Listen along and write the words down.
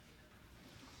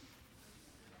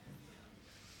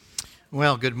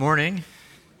Well, good morning.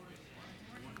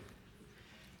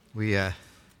 We have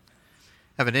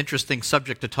an interesting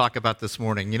subject to talk about this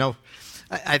morning.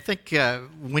 I think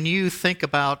when you think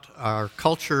about our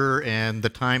culture and the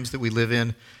times that we live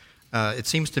in, it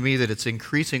seems to me that it's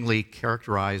increasingly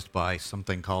characterized by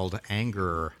something called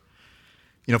anger.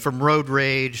 From road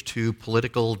rage to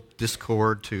political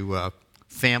discord to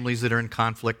families that are in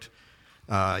conflict.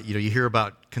 You hear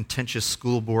about contentious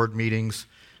school board meetings.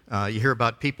 You hear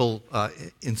about people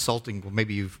insulting, well,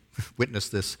 maybe you've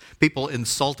witnessed this, people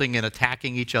insulting and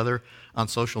attacking each other on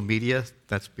social media.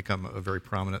 That's become a very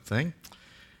prominent thing.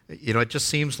 It just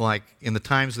seems like in the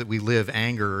times that we live,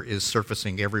 anger is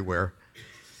surfacing everywhere.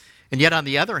 And yet, on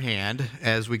the other hand,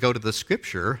 as we go to the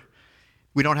Scripture,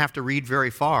 we don't have to read very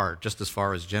far, just as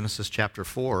far as Genesis chapter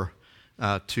 4,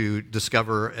 to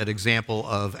discover an example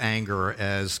of anger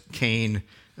as Cain,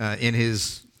 in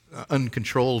his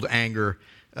uncontrolled anger,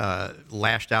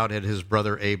 lashed out at his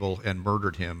brother Abel and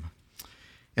murdered him.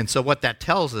 And so what that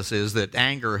tells us is that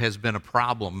anger has been a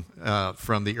problem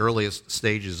from the earliest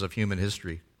stages of human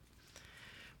history.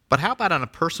 But how about on a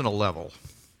personal level?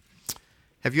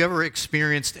 Have you ever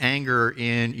experienced anger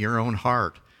in your own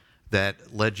heart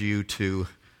that led you to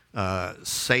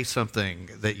say something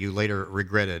that you later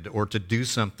regretted, or to do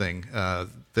something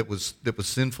that was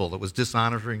sinful, that was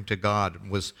dishonoring to God,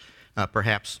 was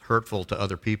perhaps hurtful to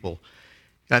other people?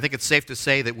 I think it's safe to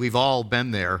say that we've all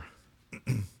been there.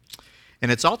 And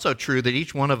it's also true that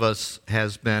each one of us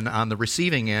has been on the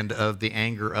receiving end of the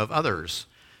anger of others.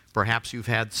 Perhaps you've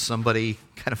had somebody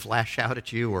kind of lash out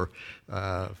at you or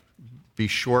be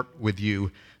short with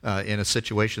you in a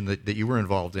situation that you were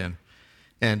involved in.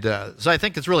 And so I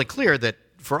think it's really clear that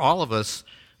for all of us,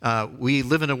 we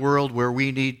live in a world where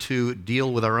we need to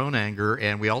deal with our own anger,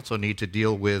 and we also need to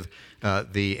deal with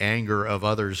the anger of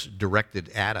others directed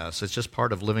at us. It's just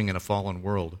part of living in a fallen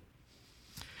world.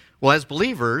 Well, as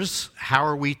believers, how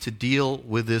are we to deal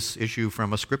with this issue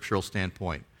from a scriptural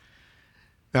standpoint?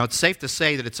 Now, it's safe to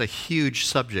say that it's a huge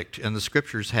subject, and the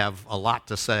Scriptures have a lot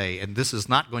to say, and this is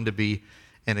not going to be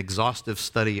an exhaustive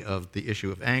study of the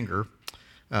issue of anger.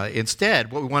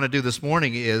 Instead, what we want to do this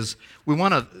morning is we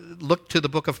want to look to the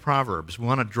book of Proverbs. We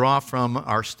want to draw from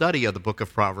our study of the book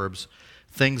of Proverbs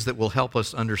things that will help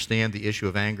us understand the issue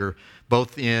of anger,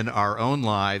 both in our own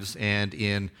lives and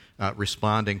in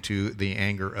responding to the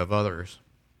anger of others.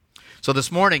 So this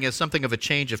morning, as something of a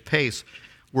change of pace,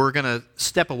 we're going to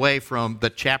step away from the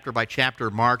chapter-by-chapter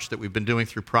march that we've been doing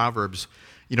through Proverbs.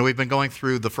 We've been going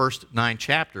through the first 9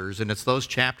 chapters, and it's those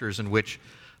chapters in which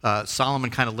Solomon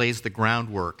kind of lays the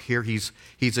groundwork. Here he's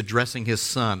addressing his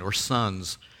son or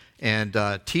sons and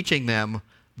teaching them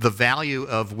the value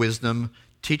of wisdom,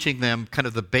 teaching them kind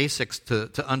of the basics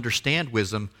to understand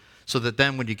wisdom, so that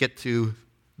then when you get to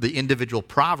the individual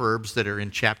proverbs that are in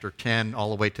chapter 10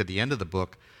 all the way to the end of the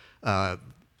book,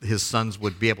 his sons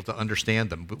would be able to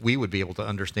understand them, but we would be able to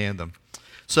understand them.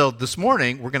 So this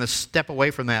morning, we're going to step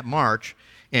away from that march,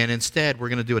 and instead we're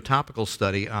going to do a topical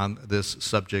study on this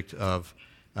subject of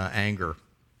anger.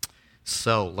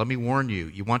 So let me warn you,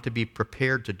 you want to be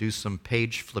prepared to do some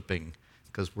page flipping,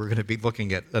 because we're going to be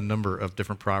looking at a number of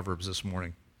different proverbs this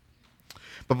morning.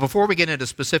 But before we get into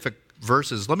specific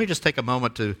verses, let me just take a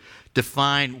moment to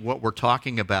define what we're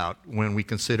talking about when we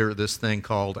consider this thing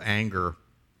called anger.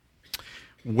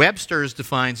 Webster's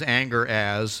defines anger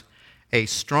as a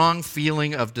strong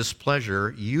feeling of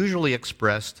displeasure, usually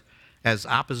expressed as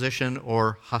opposition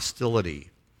or hostility.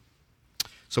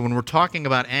 So when we're talking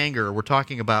about anger, we're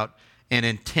talking about an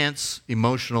intense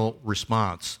emotional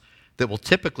response that will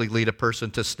typically lead a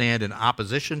person to stand in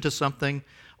opposition to something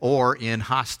or in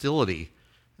hostility.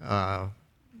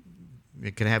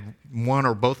 It can have one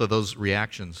or both of those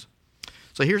reactions.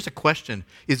 So here's a question.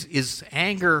 Is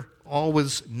anger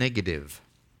always negative?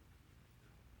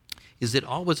 Is it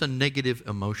always a negative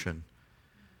emotion?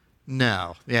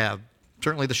 No. Yeah,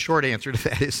 certainly the short answer to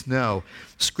that is no.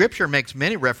 Scripture makes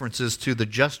many references to the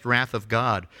just wrath of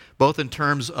God, both in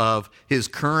terms of his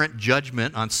current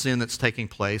judgment on sin that's taking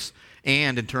place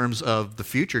and in terms of the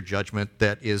future judgment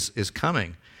that is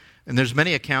coming. And there's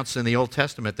many accounts in the Old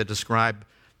Testament that describe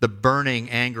the burning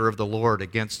anger of the Lord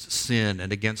against sin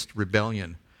and against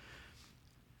rebellion.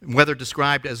 Whether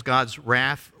described as God's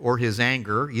wrath or his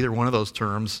anger, either one of those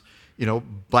terms,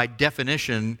 by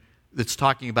definition, it's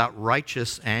talking about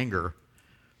righteous anger.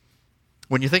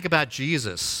 When you think about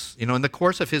Jesus, in the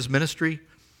course of his ministry,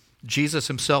 Jesus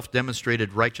himself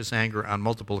demonstrated righteous anger on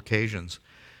multiple occasions.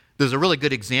 There's a really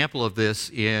good example of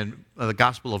this in the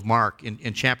Gospel of Mark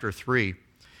in chapter 3.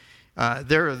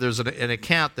 There's an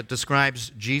account that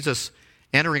describes Jesus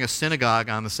entering a synagogue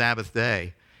on the Sabbath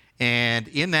day And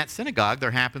in that synagogue,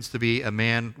 there happens to be a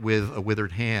man with a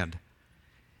withered hand.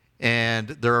 And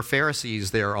there are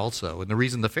Pharisees there also. And the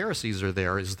reason the Pharisees are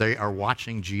there is they are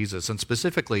watching Jesus. And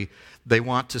specifically, they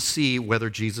want to see whether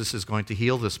Jesus is going to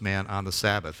heal this man on the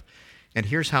Sabbath. And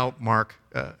here's how Mark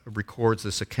records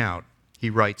this account. He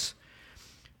writes,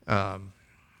 if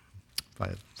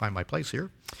I find my place here,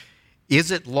 is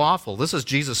it lawful, this is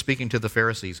Jesus speaking to the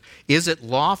Pharisees, is it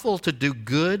lawful to do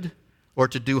good or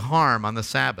to do harm on the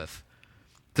Sabbath,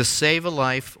 to save a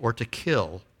life or to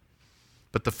kill?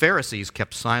 But the Pharisees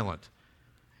kept silent.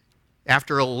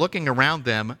 After looking around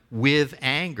them with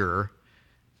anger,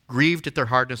 grieved at their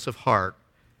hardness of heart,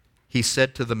 he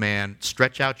said to the man,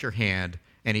 stretch out your hand.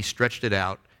 And he stretched it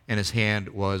out, and his hand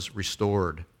was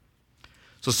restored.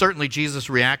 So certainly Jesus'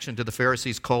 reaction to the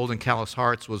Pharisees' cold and callous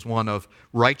hearts was one of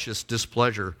righteous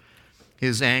displeasure.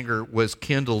 His anger was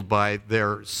kindled by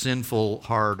their sinful,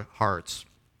 hard hearts.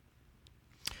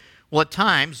 Well, at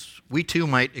times, we too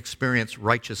might experience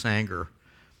righteous anger,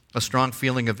 a strong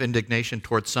feeling of indignation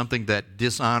towards something that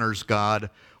dishonors God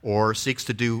or seeks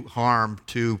to do harm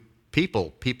to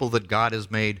people that God has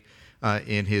made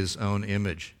in his own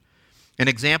image. An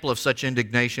example of such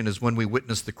indignation is when we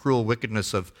witness the cruel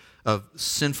wickedness of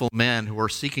sinful men who are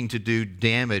seeking to do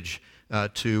damage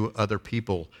to other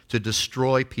people, to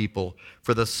destroy people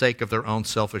for the sake of their own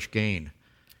selfish gain.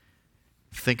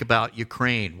 Think about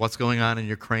Ukraine. What's going on in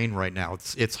Ukraine right now?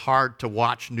 It's hard to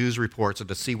watch news reports and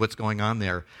to see what's going on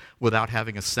there without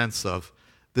having a sense of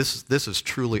this is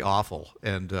truly awful.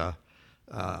 And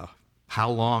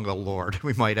how long, O Lord,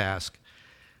 we might ask.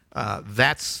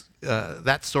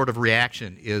 That sort of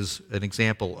reaction is an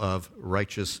example of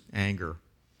righteous anger.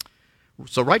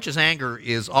 So righteous anger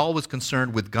is always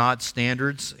concerned with God's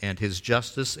standards and his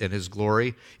justice and his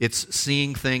glory. It's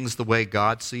seeing things the way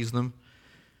God sees them.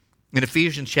 In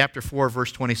Ephesians chapter 4,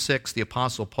 verse 26, the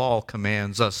Apostle Paul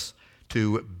commands us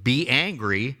to be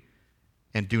angry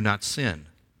and do not sin.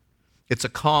 It's a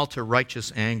call to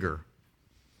righteous anger.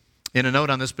 In a note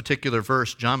on this particular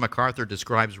verse, John MacArthur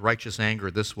describes righteous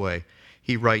anger this way.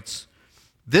 He writes,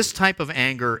 this type of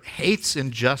anger hates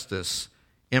injustice,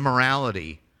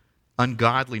 immorality,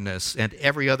 ungodliness, and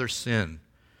every other sin.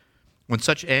 When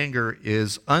such anger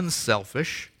is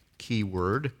unselfish, key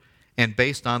word, and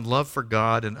based on love for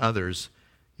God and others,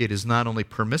 it is not only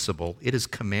permissible, it is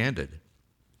commanded.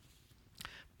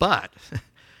 But,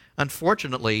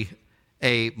 unfortunately,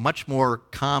 a much more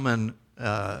common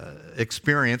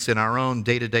experience in our own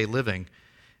day-to-day living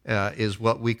is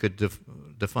what we could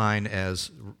define as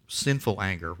sinful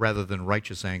anger rather than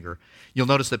righteous anger. You'll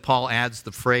notice that Paul adds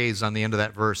the phrase on the end of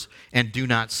that verse, and do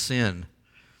not sin.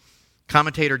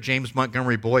 Commentator James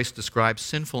Montgomery Boyce describes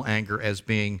sinful anger as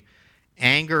being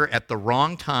anger at the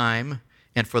wrong time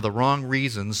and for the wrong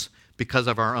reasons because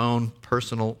of our own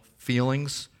personal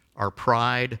feelings, our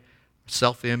pride,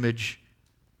 self-image.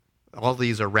 All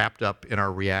these are wrapped up in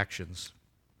our reactions.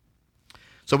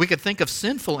 So we could think of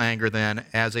sinful anger then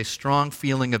as a strong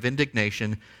feeling of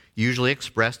indignation, usually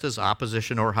expressed as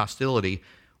opposition or hostility,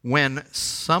 when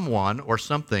someone or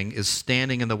something is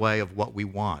standing in the way of what we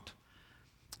want.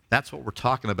 That's what we're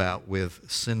talking about with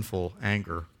sinful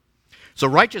anger. So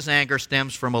righteous anger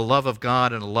stems from a love of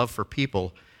God and a love for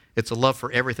people. It's a love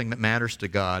for everything that matters to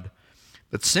God.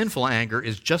 But sinful anger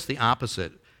is just the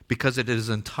opposite because it is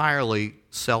entirely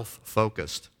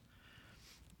self-focused.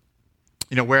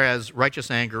 You know, whereas righteous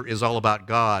anger is all about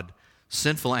God,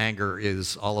 sinful anger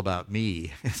is all about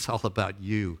me. It's all about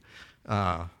you.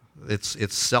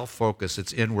 It's self-focused.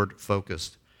 It's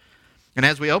inward-focused. And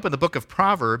as we open the book of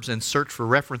Proverbs and search for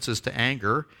references to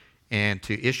anger and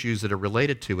to issues that are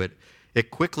related to it, it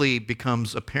quickly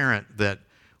becomes apparent that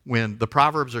when the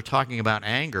Proverbs are talking about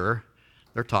anger,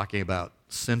 they're talking about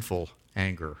sinful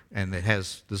anger. And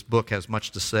this book has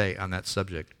much to say on that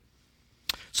subject.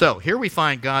 So here we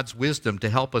find God's wisdom to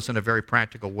help us in a very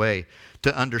practical way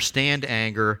to understand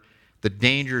anger, the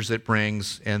dangers it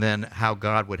brings, and then how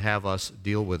God would have us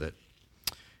deal with it.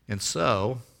 And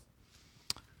so,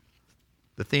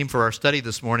 the theme for our study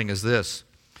this morning is this: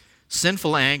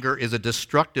 sinful anger is a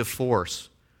destructive force,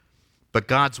 but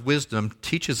God's wisdom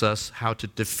teaches us how to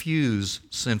diffuse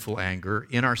sinful anger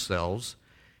in ourselves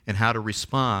and how to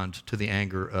respond to the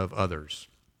anger of others.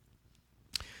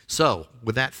 So,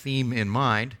 with that theme in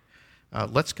mind,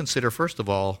 let's consider, first of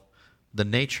all, the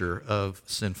nature of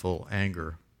sinful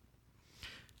anger.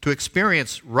 To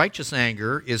experience righteous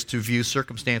anger is to view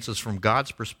circumstances from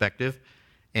God's perspective,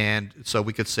 and so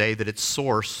we could say that its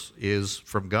source is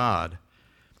from God.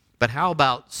 But how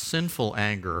about sinful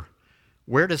anger?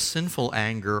 Where does sinful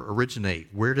anger originate?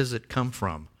 Where does it come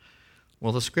from?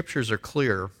 Well, the Scriptures are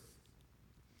clear.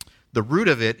 The root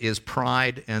of it is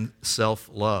pride and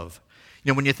self-love.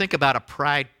 When you think about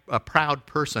a proud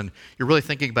person, you're really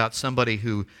thinking about somebody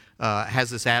who has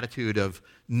this attitude of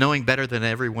knowing better than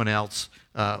everyone else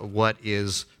what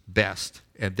is best.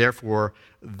 And therefore,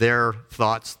 their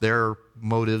thoughts, their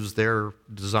motives, their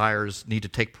desires need to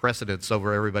take precedence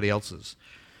over everybody else's.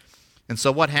 And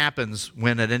so what happens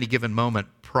when at any given moment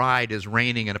pride is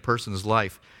reigning in a person's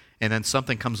life and then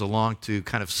something comes along to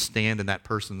kind of stand in that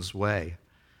person's way?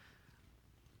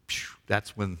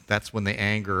 That's when the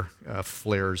anger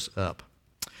flares up.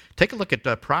 Take a look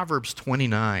at Proverbs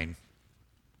 29.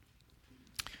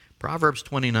 Proverbs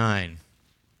 29.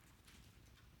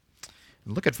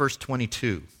 And look at verse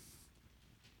 22.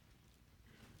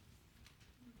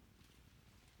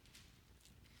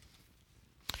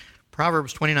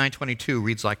 Proverbs 29:22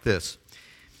 reads like this: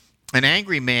 An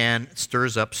angry man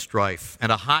stirs up strife,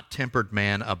 and a hot-tempered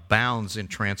man abounds in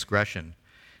transgression.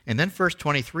 And then verse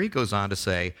 23 goes on to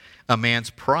say, a man's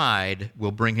pride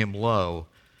will bring him low,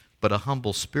 but a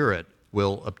humble spirit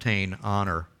will obtain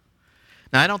honor.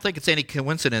 Now, I don't think it's any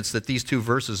coincidence that these two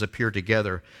verses appear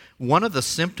together. One of the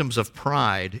symptoms of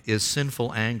pride is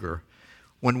sinful anger.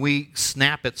 When we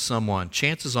snap at someone,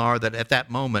 chances are that at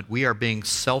that moment we are being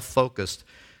self-focused,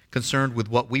 concerned with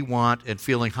what we want and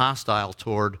feeling hostile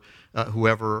toward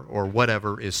whoever or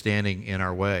whatever is standing in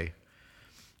our way.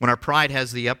 When our pride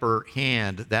has the upper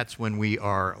hand, that's when we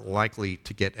are likely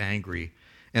to get angry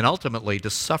and ultimately to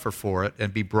suffer for it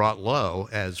and be brought low,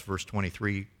 as verse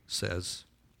 23 says.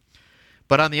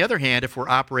 But on the other hand, if we're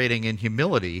operating in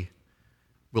humility,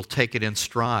 we'll take it in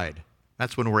stride.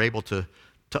 That's when we're able to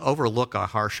overlook a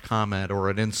harsh comment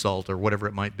or an insult or whatever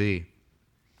it might be.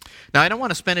 Now, I don't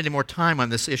want to spend any more time on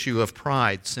this issue of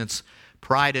pride, since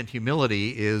pride and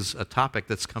humility is a topic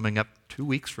that's coming up 2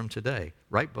 weeks from today.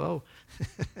 Right, Bo?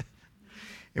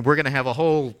 And we're going to have a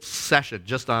whole session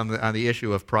just on the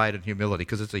issue of pride and humility,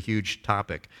 because it's a huge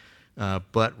topic.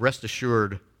 But rest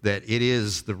assured that it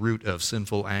is the root of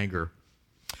sinful anger.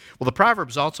 Well, the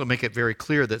Proverbs also make it very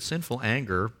clear that sinful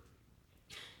anger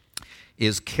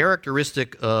is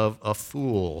characteristic of a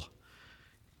fool.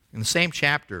 In the same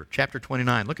chapter, chapter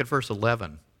 29, look at verse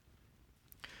 11.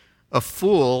 A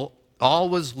fool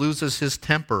always loses his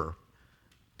temper,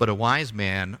 but a wise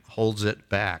man holds it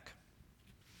back.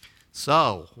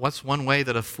 So, what's one way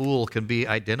that a fool can be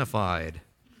identified?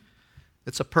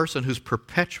 It's a person who's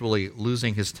perpetually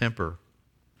losing his temper.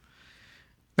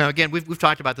 Now, again, we've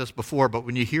talked about this before, but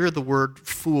when you hear the word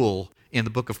fool in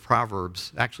the book of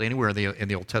Proverbs, actually anywhere in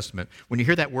the Old Testament, when you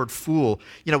hear that word fool,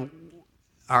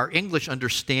 our English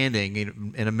understanding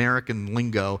in American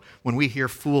lingo, when we hear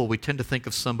fool, we tend to think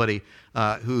of somebody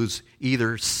who's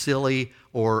either silly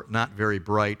or not very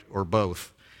bright or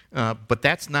both. But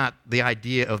that's not the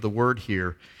idea of the word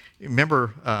here.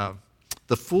 Remember,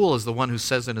 the fool is the one who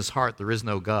says in his heart, there is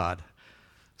no God.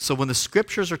 So when the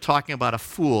scriptures are talking about a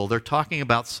fool, they're talking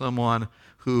about someone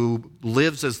who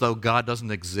lives as though God doesn't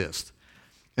exist.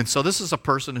 And so this is a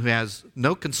person who has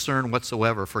no concern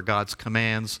whatsoever for God's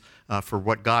commands, for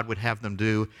what God would have them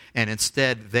do, and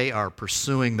instead they are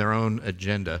pursuing their own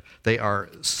agenda. They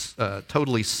are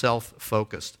totally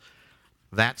self-focused.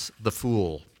 That's the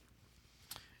fool.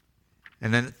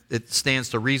 And then it stands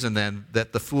to reason then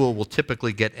that the fool will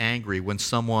typically get angry when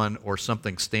someone or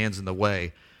something stands in the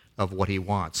way of what he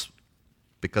wants,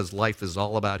 because life is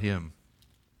all about him.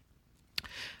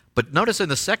 But notice in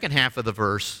the second half of the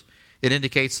verse, it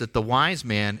indicates that the wise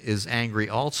man is angry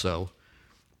also,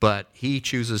 but he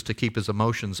chooses to keep his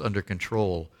emotions under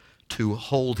control, to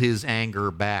hold his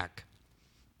anger back.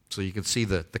 So you can see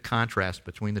the contrast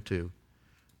between the two.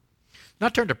 Now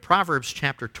turn to Proverbs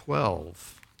chapter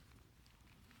 12.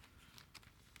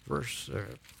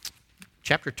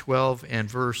 Chapter 12 and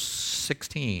verse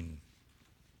 16.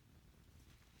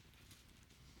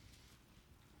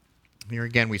 Here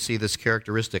again we see this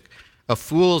characteristic. A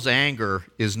fool's anger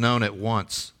is known at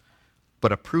once,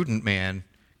 but a prudent man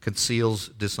conceals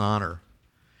dishonor.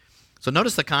 So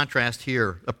notice the contrast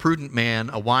here. A prudent man,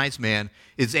 a wise man,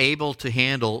 is able to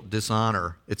handle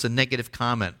dishonor. It's a negative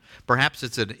comment. Perhaps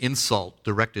it's an insult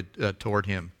directed toward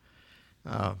him.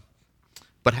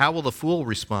 But how will the fool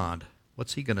respond?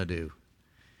 What's he going to do?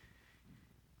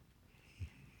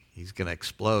 He's going to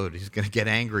explode. He's going to get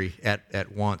angry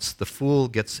at once. The fool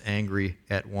gets angry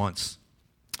at once.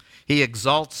 He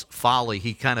exalts folly.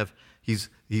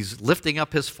 He's lifting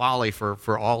up his folly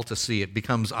for all to see. It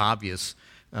becomes obvious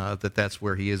that that's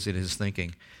where he is in his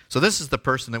thinking. So this is the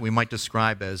person that we might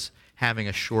describe as having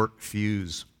a short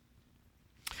fuse.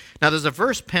 Now there's a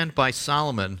verse penned by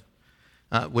Solomon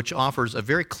which offers a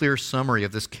very clear summary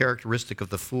of this characteristic of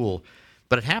the fool.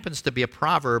 but it happens to be a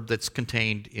proverb that's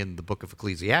contained in the book of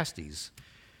Ecclesiastes.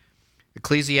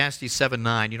 Ecclesiastes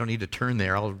 7:9, you don't need to turn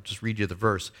there, I'll just read you the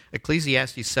verse.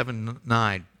 Ecclesiastes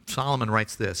 7:9, Solomon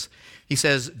writes this. He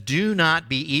says, "Do not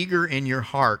be eager in your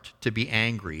heart to be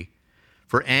angry,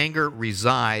 for anger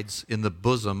resides in the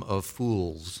bosom of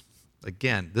fools."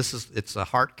 Again, it's a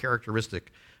heart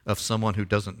characteristic of someone who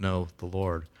doesn't know the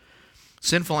Lord.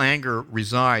 Sinful anger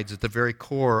resides at the very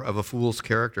core of a fool's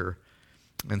character,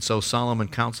 and so Solomon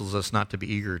counsels us not to be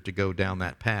eager to go down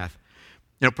that path.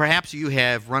 Perhaps you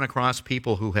have run across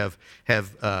people who have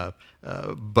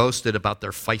boasted about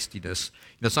their feistiness.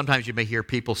 Sometimes you may hear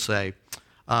people say,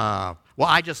 "Well,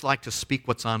 I just like to speak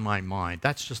what's on my mind.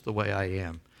 That's just the way I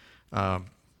am."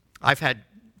 I've had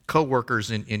coworkers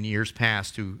in years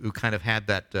past who kind of had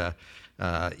that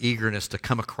eagerness to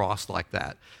come across like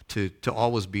that, to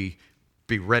always be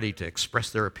ready to express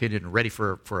their opinion, ready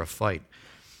for a fight.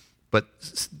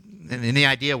 And the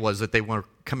idea was that they were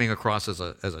coming across as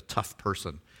a tough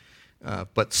person.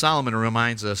 But Solomon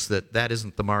reminds us that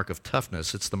isn't the mark of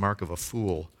toughness, it's the mark of a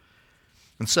fool.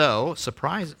 And so,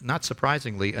 not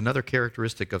surprisingly, another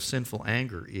characteristic of sinful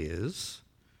anger is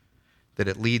that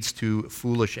it leads to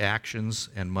foolish actions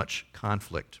and much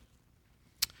conflict.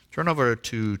 Turn over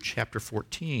to chapter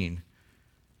 14,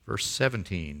 verse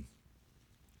 17.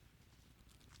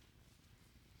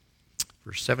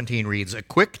 Verse 17 reads, "A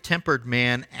quick-tempered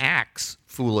man acts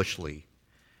foolishly,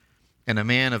 and a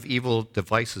man of evil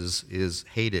devices is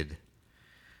hated."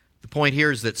 The point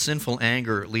here is that sinful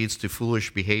anger leads to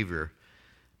foolish behavior.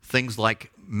 Things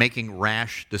like making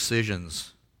rash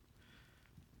decisions,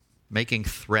 making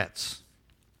threats.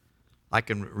 I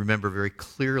can remember very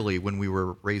clearly when we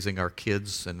were raising our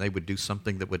kids and they would do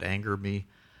something that would anger me,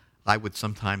 I would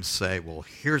sometimes say, "Well,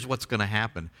 here's what's going to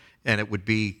happen," and it would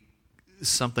be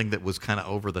something that was kind of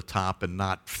over the top and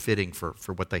not fitting for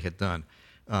what they had done.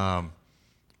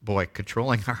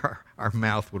 Controlling our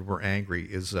mouth when we're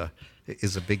angry is a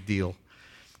big deal.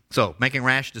 So, making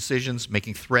rash decisions,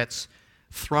 making threats,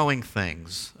 throwing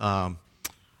things.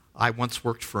 I once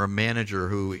worked for a manager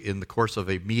who, in the course of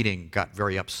a meeting, got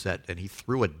very upset, and he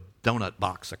threw a donut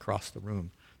box across the room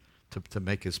to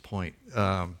make his point.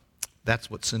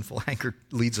 That's what sinful anger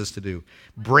leads us to do.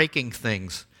 Breaking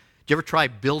things. Do you ever try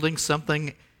building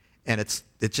something and it's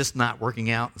just not working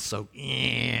out, and so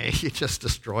you just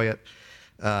destroy it?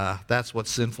 That's what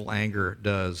sinful anger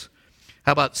does.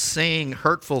 How about saying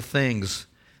hurtful things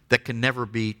that can never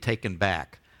be taken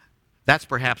back? That's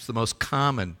perhaps the most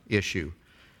common issue.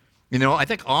 I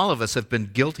think all of us have been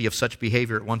guilty of such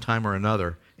behavior at one time or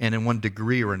another, and in one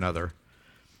degree or another.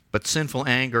 But sinful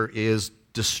anger is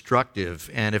destructive,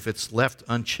 and if it's left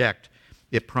unchecked,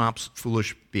 it prompts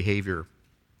foolish behavior.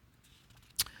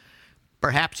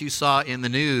 Perhaps you saw in the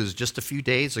news just a few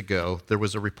days ago, there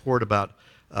was a report about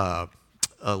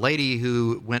a lady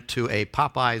who went to a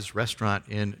Popeyes restaurant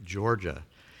in Georgia.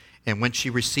 And when she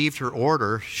received her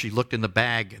order, she looked in the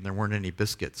bag and there weren't any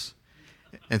biscuits.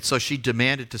 And so she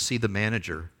demanded to see the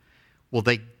manager. Well,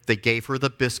 they gave her the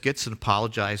biscuits and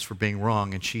apologized for being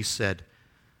wrong. And she said,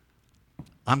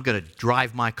 "I'm going to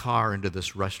drive my car into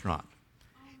this restaurant."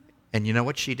 And you know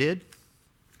what she did?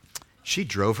 She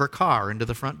drove her car into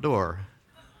the front door.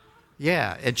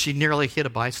 Yeah, and she nearly hit a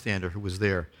bystander who was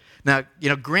there. Now,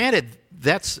 granted,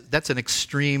 that's an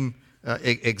extreme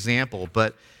example,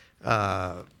 but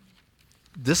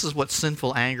this is what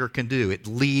sinful anger can do. It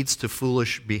leads to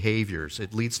foolish behaviors.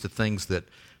 It leads to things that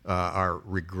are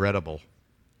regrettable.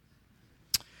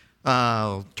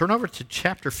 Turn over to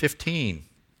chapter 15,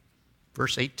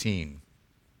 verse 18.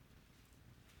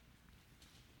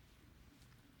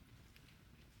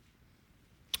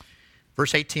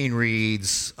 Verse 18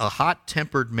 reads, "A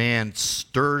hot-tempered man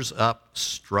stirs up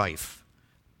strife."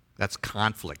 That's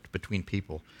conflict between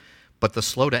people. "But the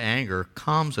slow to anger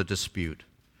calms a dispute."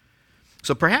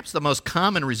 So perhaps the most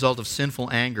common result of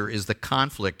sinful anger is the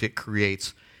conflict it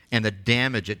creates and the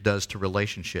damage it does to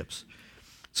relationships.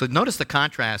 So notice the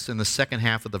contrast in the second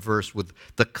half of the verse with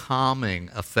the calming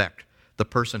effect the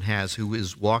person has who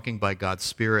is walking by God's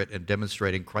Spirit and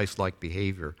demonstrating Christ-like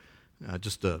behavior.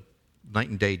 Just a night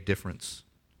and day difference.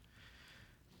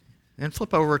 And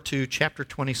flip over to chapter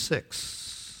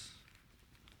 26.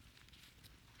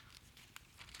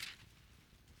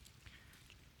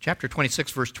 Chapter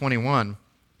 26, verse 21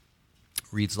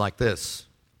 reads like this: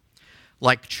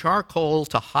 "Like charcoal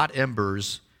to hot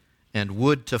embers and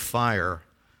wood to fire,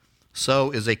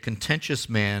 so is a contentious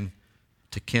man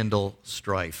to kindle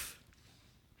strife."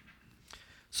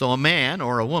 So a man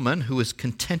or a woman who is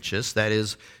contentious, that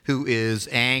is, who is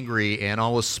angry and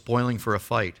always spoiling for a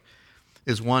fight,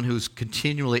 is one who's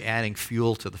continually adding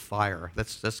fuel to the fire.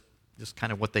 That's Just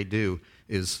kind of what they do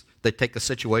is they take a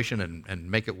situation and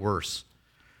make it worse.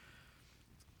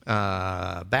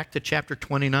 Back to chapter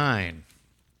 29.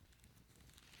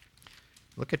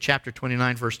 Look at chapter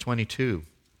 29, verse 22.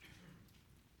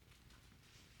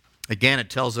 Again, it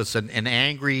tells us an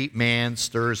angry man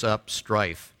stirs up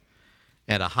strife,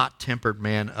 and a hot-tempered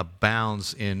man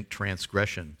abounds in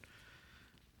transgression.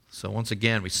 So once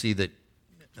again, we see that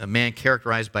a man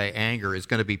characterized by anger is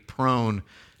going to be prone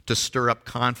to stir up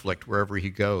conflict wherever he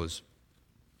goes.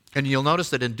 And you'll notice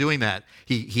that in doing that,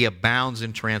 he abounds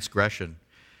in transgression.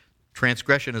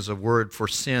 Transgression is a word for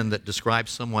sin that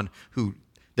describes someone who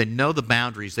they know the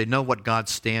boundaries, they know what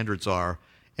God's standards are,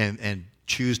 and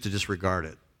choose to disregard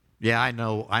it. Yeah, I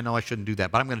know I shouldn't do that,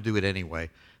 but I'm going to do it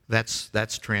anyway.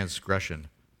 That's transgression,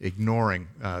 ignoring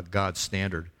God's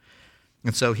standard.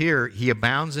 And so here, he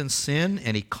abounds in sin,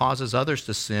 and he causes others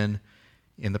to sin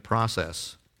in the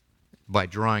process by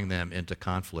drawing them into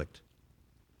conflict.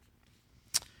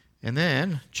 And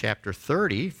then, chapter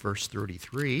 30, verse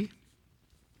 33.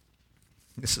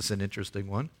 This is an interesting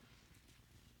one.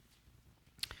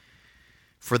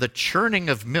 For the churning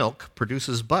of milk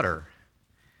produces butter,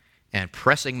 and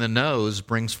pressing the nose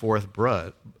brings forth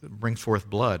blood.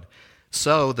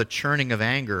 So the churning of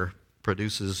anger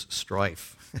produces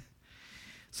strife.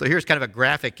 So here's kind of a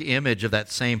graphic image of that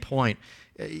same point.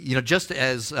 Just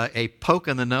as a poke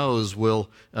in the nose will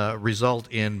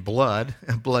result in blood,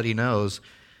 a bloody nose,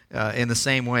 in the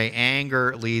same way,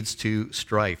 anger leads to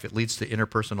strife. It leads to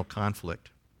interpersonal conflict.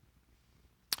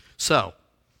 So,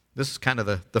 this is kind of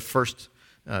the first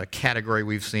category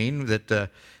we've seen, that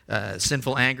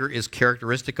sinful anger is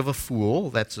characteristic of a fool.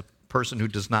 That's a person who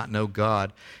does not know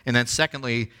God. And then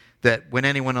secondly, that when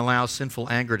anyone allows sinful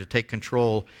anger to take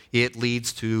control, it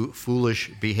leads to foolish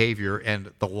behavior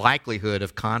and the likelihood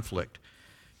of conflict.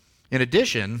 In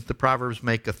addition, the Proverbs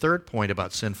make a third point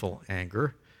about sinful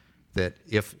anger, that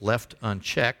if left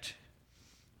unchecked,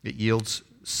 it yields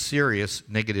serious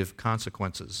negative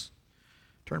consequences.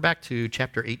 Turn back to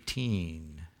chapter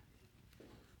 18.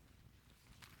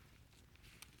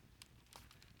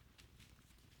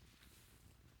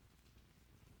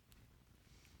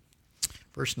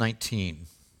 Verse 19.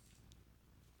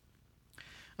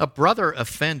 A brother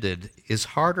offended is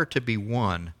harder to be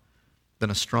won than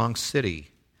a strong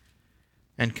city,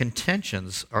 and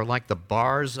contentions are like the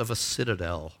bars of a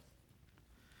citadel.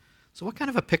 So what kind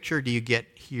of a picture do you get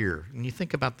here? When you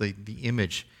think about the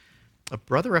image, a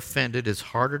brother offended is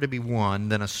harder to be won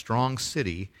than a strong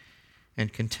city,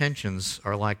 and contentions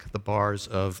are like the bars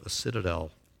of a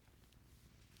citadel.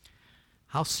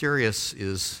 How serious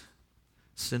is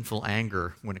sinful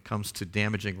anger when it comes to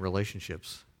damaging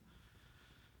relationships?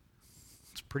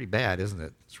 It's pretty bad, isn't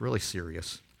it? It's really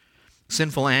serious.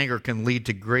 Sinful anger can lead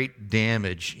to great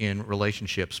damage in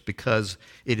relationships because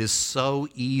it is so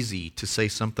easy to say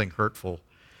something hurtful.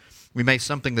 We may say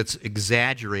something that's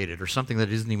exaggerated or something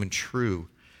that isn't even true.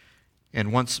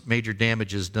 And once major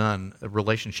damage is done, a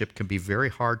relationship can be very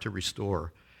hard to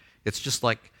restore. It's just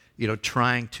like,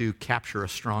 trying to capture a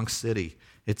strong city.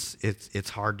 It's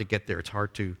hard to get there. It's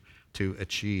hard to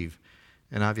achieve.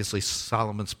 And obviously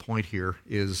Solomon's point here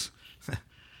is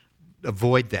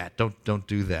avoid that. Don't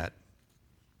do that.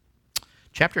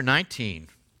 Chapter 19,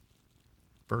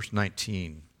 verse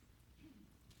 19.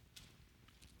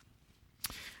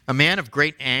 A man of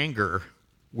great anger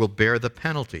will bear the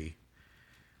penalty,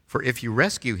 for if you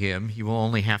rescue him, you will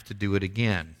only have to do it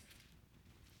again.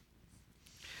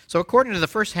 So according to the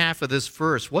first half of this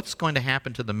verse, what's going to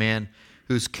happen to the man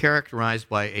who's characterized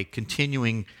by a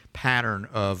continuing pattern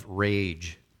of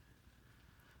rage?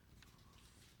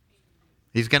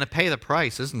 He's going to pay the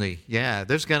price, isn't he? Yeah,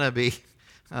 there's going to be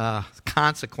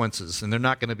consequences, and they're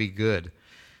not going to be good.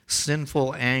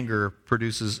 Sinful anger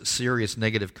produces serious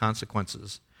negative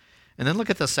consequences. And then look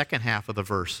at the second half of the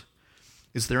verse.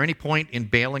 Is there any point in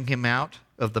bailing him out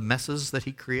of the messes that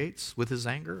he creates with his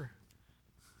anger?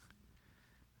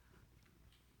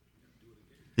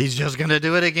 He's just going to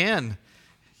do it again.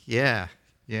 Yeah.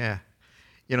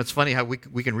 It's funny how we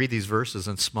can read these verses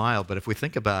and smile, but if we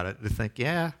think about it, we think,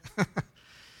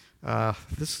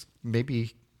 this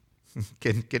maybe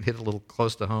can hit a little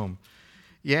close to home.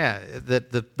 Yeah,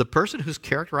 the person who's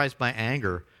characterized by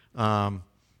anger, the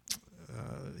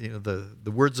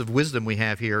words of wisdom we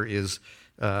have here is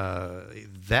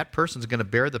that person's going to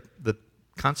bear the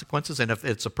consequences, and if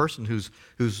it's a person who's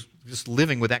just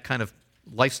living with that kind of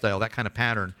lifestyle, that kind of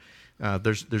pattern,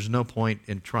 there's no point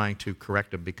in trying to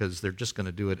correct them because they're just going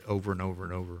to do it over and over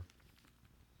and over.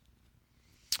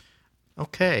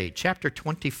 Okay, chapter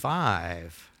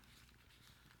 25.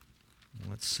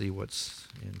 Let's see what's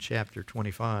in chapter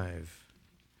 25.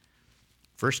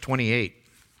 Verse 28.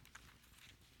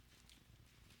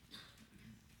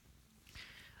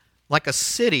 Like a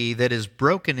city that is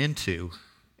broken into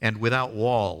and without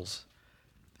walls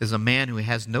is a man who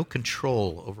has no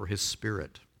control over his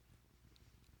spirit.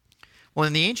 Well,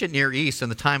 in the ancient Near East, in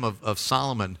the time of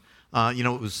Solomon,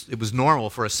 it was normal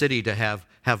for a city to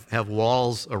have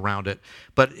walls around it.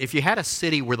 But if you had a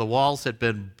city where the walls had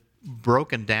been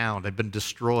broken down, had been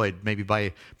destroyed, maybe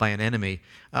by an enemy,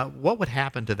 what would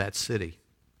happen to that city?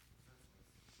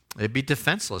 It'd be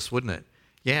defenseless, wouldn't it?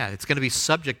 Yeah, it's going to be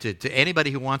subjected to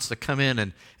anybody who wants to come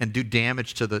in and do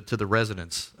damage to the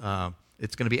residents.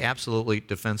 It's going to be absolutely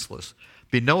defenseless.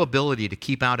 Be no ability to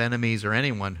keep out enemies or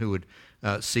anyone who would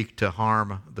seek to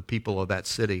harm the people of that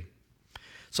city.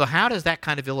 So how does that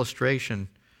kind of illustration,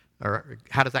 or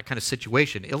how does that kind of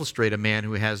situation illustrate a man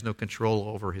who has no control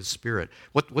over his spirit?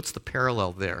 What's the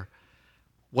parallel there?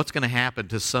 What's going to happen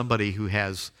to somebody who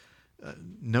has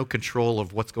no control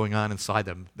of what's going on inside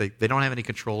them? They don't have any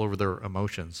control over their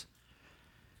emotions.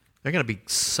 They're going to be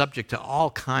subject to all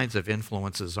kinds of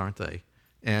influences, aren't they?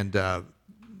 And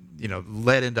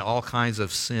led into all kinds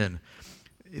of sin.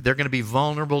 They're going to be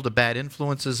vulnerable to bad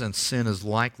influences, and sin is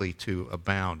likely to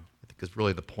abound. I think is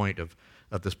really the point of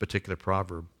this particular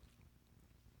proverb.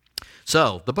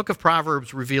 So, the book of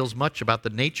Proverbs reveals much about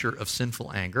the nature of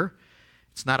sinful anger.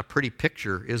 It's not a pretty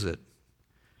picture, is it?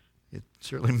 It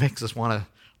certainly makes us want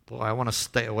to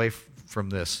stay away from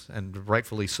this, and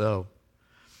rightfully so.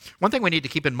 One thing we need to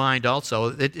keep in mind also,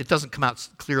 it doesn't come out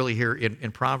clearly here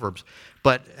in Proverbs,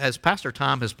 but as Pastor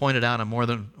Tom has pointed out on more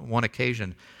than one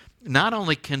occasion, not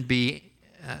only can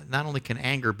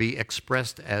anger be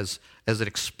expressed as an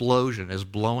explosion, as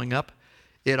blowing up,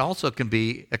 it also can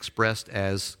be expressed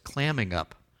as clamming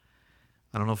up.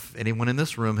 I don't know if anyone in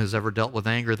this room has ever dealt with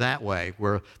anger that way,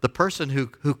 where the person who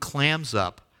clams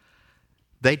up,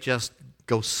 they just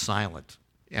go silent.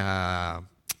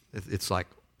 It's like,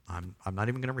 I'm not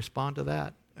even going to respond to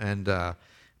that. And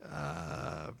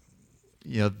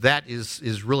that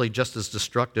is really just as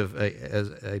destructive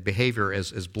as a behavior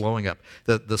as blowing up.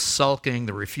 The sulking,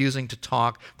 the refusing to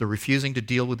talk, the refusing to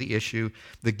deal with the issue,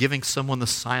 the giving someone the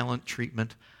silent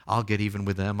treatment. I'll get even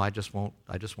with them. I just won't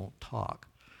talk.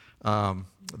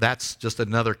 That's just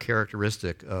another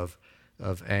characteristic of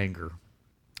anger,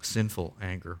 sinful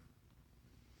anger.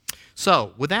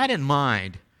 So, with that in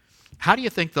mind, how do you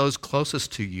think those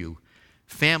closest to you,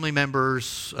 family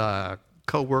members,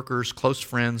 co-workers, close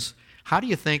friends, how do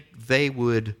you think they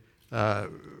would,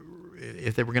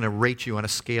 if they were going to rate you on a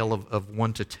scale of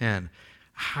 1 to 10,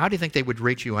 how do you think they would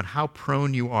rate you on how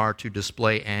prone you are to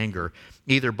display anger,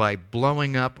 either by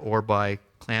blowing up or by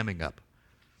clamming up?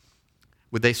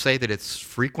 Would they say that it's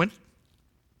frequent,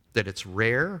 that it's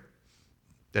rare,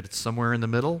 that it's somewhere in the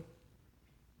middle?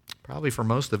 Probably for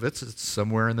most of it, it's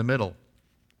somewhere in the middle.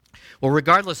 Well,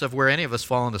 regardless of where any of us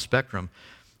fall on the spectrum,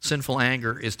 sinful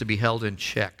anger is to be held in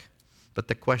check. But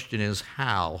the question is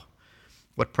how?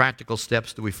 What practical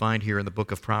steps do we find here in the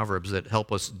book of Proverbs that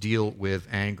help us deal with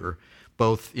anger,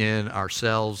 both in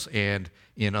ourselves and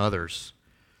in others?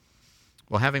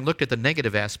 Well, having looked at the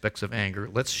negative aspects of anger,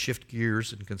 let's shift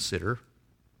gears and consider.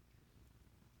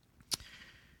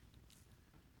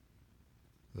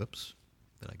 Oops,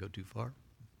 did I go too far?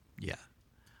 Yeah.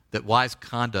 That wise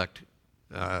conduct,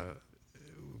 we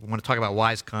want to talk about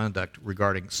wise conduct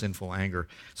regarding sinful anger.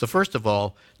 So first of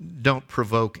all, don't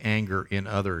provoke anger in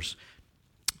others.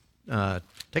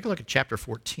 Take a look at chapter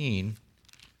 14.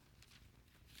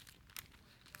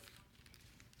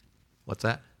 What's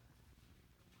that?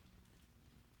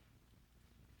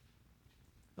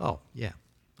 Oh, yeah.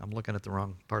 I'm looking at the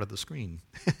wrong part of the screen.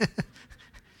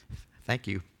 Thank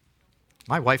you.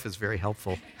 My wife is very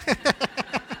helpful.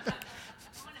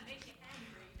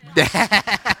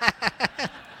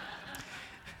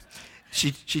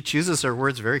 She chooses her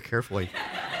words very carefully.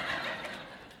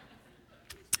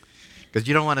 Because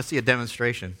you don't want to see a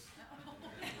demonstration.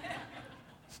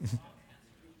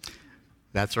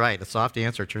 That's right. A soft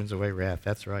answer turns away wrath.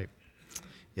 That's right.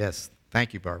 Yes.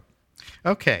 Thank you, Barb.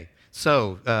 Okay.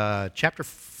 So, chapter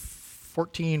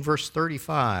 14, verse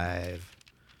 35.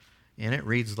 And it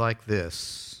reads like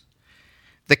this.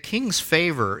 The king's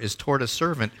favor is toward a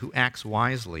servant who acts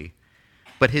wisely,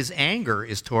 but his anger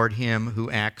is toward him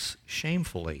who acts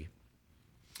shamefully.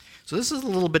 So this is a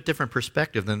little bit different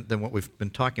perspective than what we've been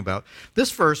talking about.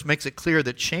 This verse makes it clear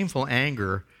that shameful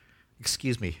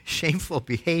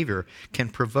behavior can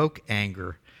provoke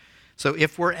anger. So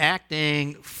if we're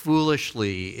acting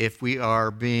foolishly, if we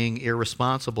are being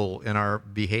irresponsible in our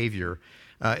behavior,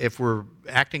 if we're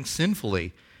acting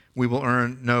sinfully, we will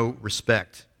earn no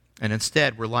respect. And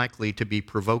instead, we're likely to be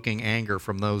provoking anger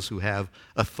from those who have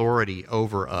authority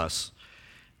over us.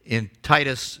 In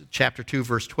Titus chapter 2,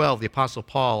 verse 12, the Apostle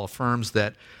Paul affirms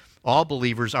that all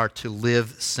believers are to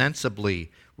live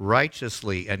sensibly,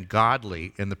 righteously, and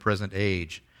godly in the present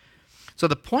age. So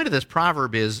the point of this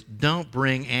proverb is don't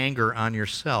bring anger on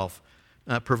yourself,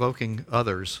 provoking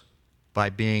others by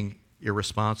being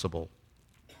irresponsible.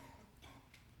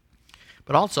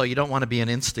 But also, you don't want to be an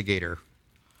instigator.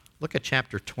 Look at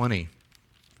chapter 20,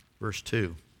 verse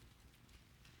 2.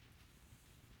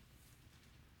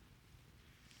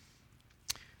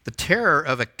 The terror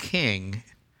of a king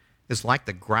is like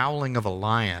the growling of a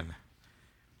lion.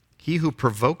 He who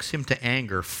provokes him to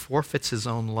anger forfeits his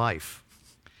own life.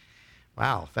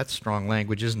 Wow, that's strong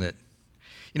language, isn't it?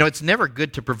 You know, it's never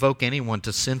good to provoke anyone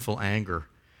to sinful anger.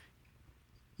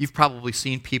 You've probably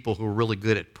seen people who are really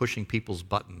good at pushing people's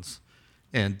buttons.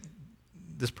 And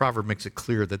this proverb makes it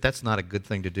clear that that's not a good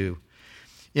thing to do.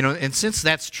 You know, and since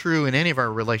that's true in any of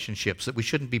our relationships, that we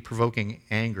shouldn't be provoking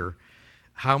anger,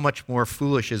 how much more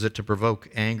foolish is it to provoke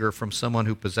anger from someone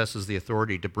who possesses the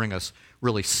authority to bring us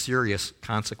really serious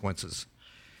consequences?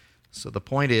 So the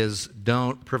point is,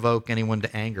 don't provoke anyone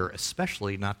to anger,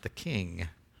 especially not the king.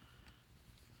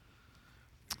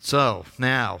 So,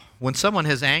 now, when someone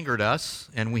has angered us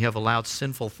and we have allowed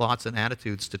sinful thoughts and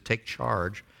attitudes to take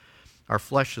charge, our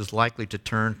flesh is likely to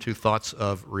turn to thoughts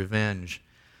of revenge.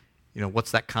 You know,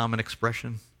 what's that common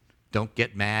expression? Don't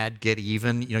get mad, get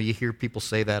even. You know, you hear people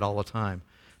say that all the time.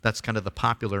 That's kind of the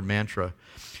popular mantra.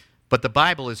 But the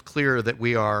Bible is clear that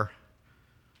we are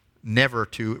never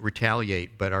to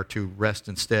retaliate, but are to rest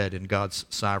instead in God's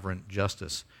sovereign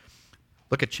justice.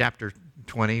 Look at chapter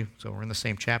 20, so we're in the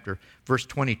same chapter, verse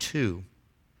 22.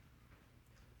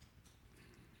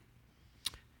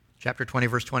 Chapter 20,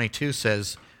 verse 22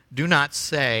 says, "Do not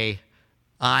say,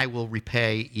 'I will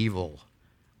repay evil.'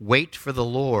 Wait for the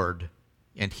Lord,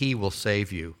 and he will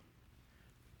save you."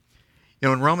 You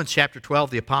know, in Romans chapter 12,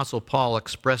 the Apostle Paul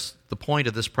expressed the point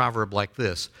of this proverb like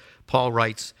this. Paul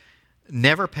writes,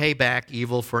 "Never pay back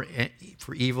evil for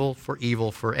evil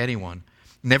for anyone.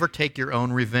 Never take your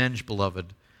own revenge,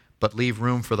 beloved, but leave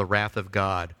room for the wrath of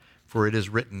God. For it is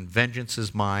written, 'Vengeance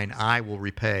is mine, I will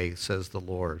repay,' says the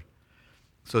Lord."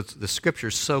 So the Scripture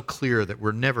is so clear that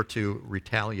we're never to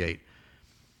retaliate.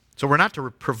 So we're not to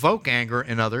provoke anger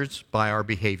in others by our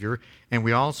behavior, and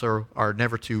we also are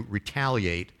never to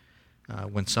retaliate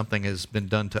when something has been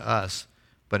done to us,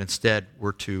 but instead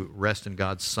we're to rest in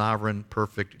God's sovereign,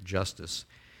 perfect justice.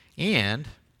 And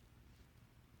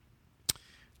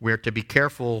we're to be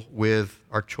careful with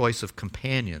our choice of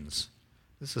companions.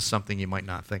 This is something you might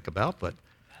not think about, but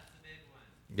that's the big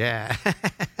one. Yeah. Big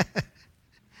one.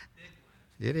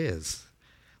 It is.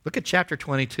 Look at chapter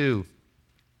 22,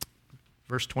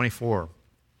 verse 24.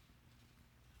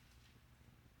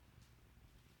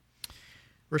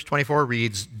 Verse 24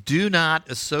 reads, "Do not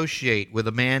associate with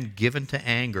a man given to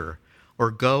anger,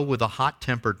 or go with a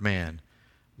hot-tempered man."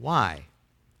 Why?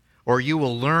 "Or you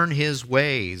will learn his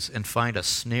ways and find a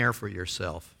snare for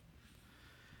yourself."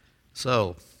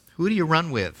 So, who do you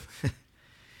run with?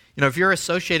 You know, if you're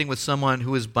associating with someone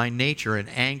who is by nature an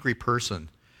angry person,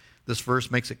 this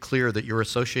verse makes it clear that you're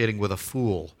associating with a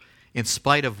fool. In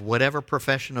spite of whatever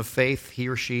profession of faith he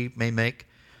or she may make,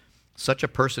 such a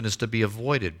person is to be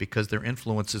avoided because their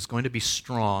influence is going to be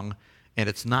strong and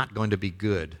it's not going to be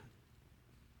good.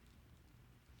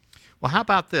 Well, how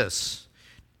about this?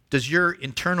 Does your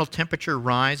internal temperature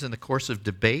rise in the course of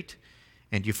debate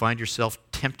and you find yourself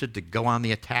tempted to go on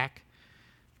the attack?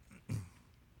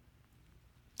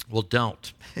 Well,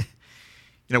 don't. You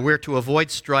know, we're to avoid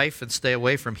strife and stay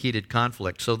away from heated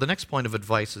conflict. So the next point of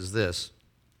advice is this.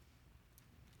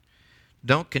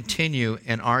 Don't continue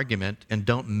an argument and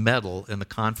don't meddle in the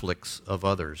conflicts of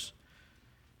others.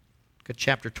 Look at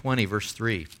chapter 20, verse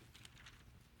 3.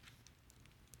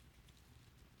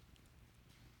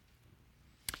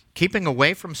 "Keeping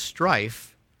away from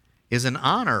strife is an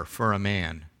honor for a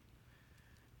man,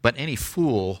 but any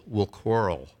fool will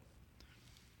quarrel."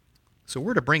 So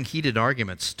we're to bring heated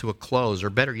arguments to a close,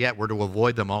 or better yet, we're to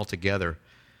avoid them altogether.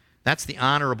 That's the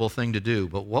honorable thing to do.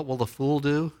 But what will the fool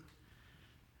do?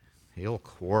 He'll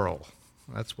quarrel.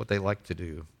 That's what they like to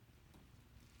do.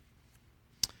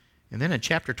 And then in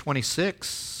chapter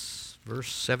 26, verse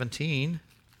 17,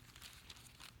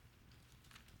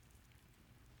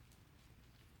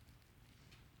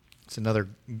 it's another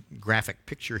graphic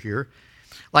picture here.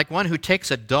 "Like one who takes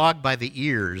a dog by the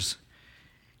ears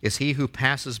is he who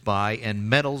passes by and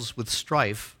meddles with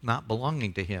strife not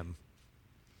belonging to him."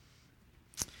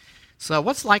 So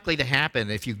what's likely to happen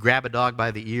if you grab a dog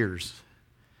by the ears?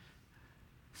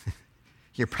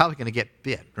 you're probably going to get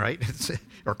bit, right?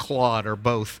 Or clawed or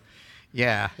both.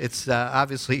 Yeah, it's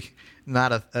obviously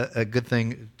not a good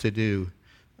thing to do.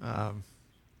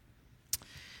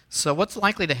 So what's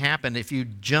likely to happen if you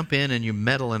jump in and you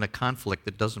meddle in a conflict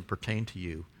that doesn't pertain to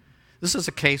you? This is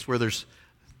a case where there's...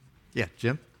 Yeah,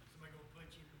 Jim?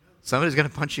 Somebody's going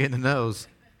to punch you in the nose.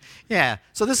 Yeah,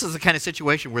 so this is the kind of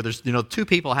situation where there's two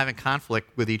people having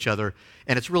conflict with each other,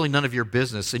 and it's really none of your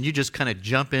business, and you just kind of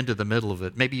jump into the middle of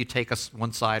it. Maybe you take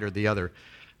one side or the other.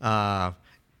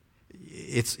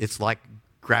 It's like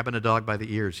grabbing a dog by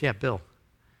the ears. Yeah, Bill.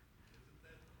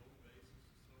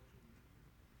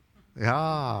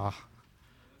 Ah.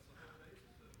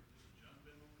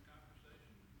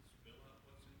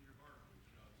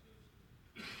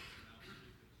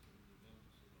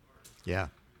 Yeah.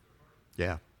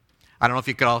 Yeah. I don't know if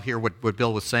you could all hear what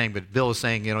Bill was saying, but Bill was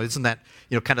saying, isn't that,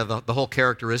 kind of the whole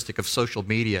characteristic of social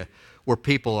media where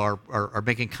people are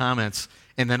making comments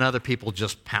and then other people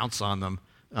just pounce on them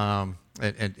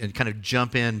and kind of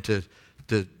jump into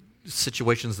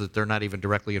situations that they're not even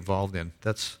directly involved in.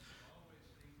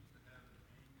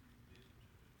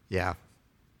 Yeah,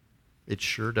 it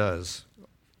sure does.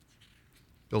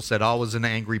 Bill said, always an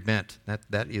angry bent.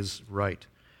 That is right.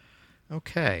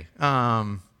 Okay.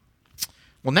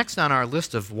 Well, next on our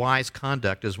list of wise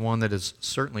conduct is one that is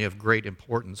certainly of great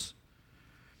importance,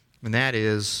 and that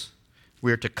is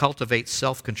we are to cultivate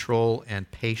self-control and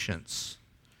patience.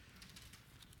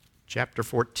 Chapter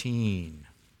 14.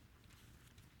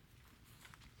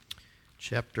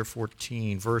 Chapter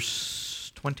 14,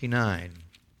 verse 29.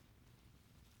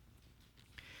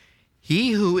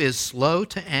 He who is slow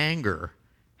to anger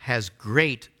has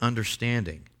great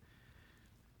understanding.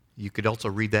 You could also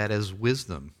read that as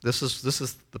wisdom. This is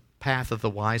the path of the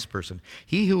wise person.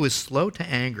 He who is slow to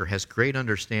anger has great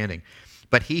understanding,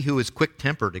 but he who is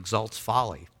quick-tempered exalts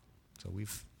folly. So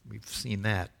we've seen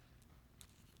that.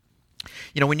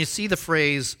 When you see the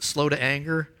phrase slow to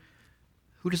anger,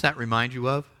 who does that remind you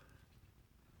of?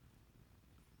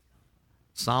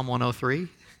 Psalm 103?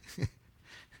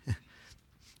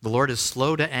 The Lord is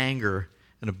slow to anger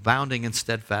and abounding in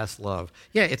steadfast love.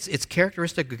 Yeah, it's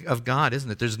characteristic of God, isn't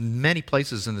it? There's many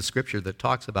places in the Scripture that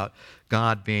talks about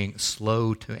God being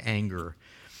slow to anger.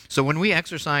 So when we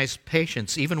exercise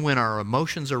patience, even when our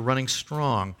emotions are running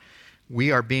strong,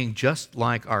 we are being just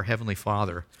like our Heavenly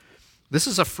Father. This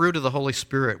is a fruit of the Holy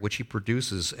Spirit which He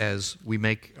produces as we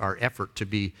make our effort to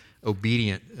be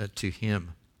obedient to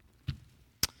Him.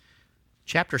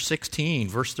 Chapter 16,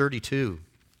 verse 32.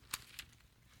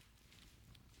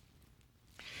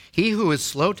 He who is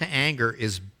slow to anger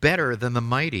is better than the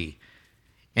mighty,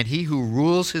 and he who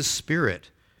rules his spirit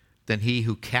than he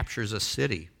who captures a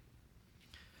city.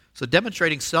 So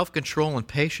demonstrating self-control and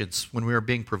patience when we are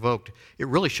being provoked, it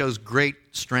really shows great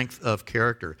strength of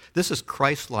character. This is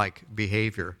Christ-like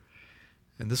behavior,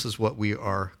 and this is what we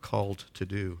are called to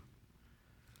do.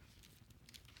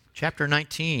 Chapter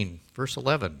 19, verse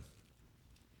 11.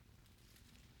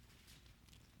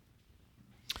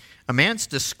 A man's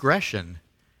discretion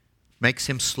makes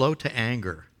him slow to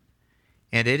anger,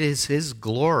 and it is his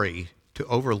glory to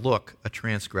overlook a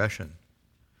transgression.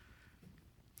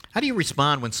 How do you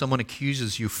respond when someone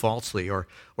accuses you falsely, or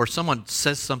someone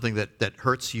says something that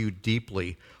hurts you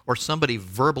deeply, or somebody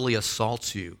verbally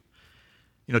assaults you?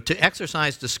 To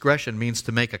exercise discretion means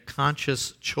to make a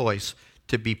conscious choice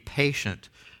to be patient,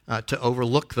 to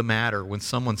overlook the matter when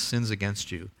someone sins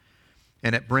against you.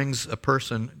 And it brings a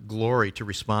person glory to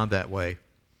respond that way.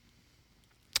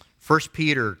 1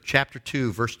 Peter chapter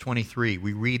 2, verse 23,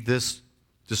 we read this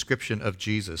description of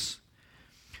Jesus.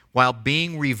 While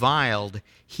being reviled,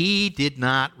 he did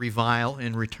not revile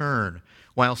in return.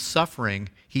 While suffering,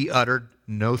 he uttered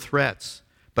no threats,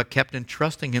 but kept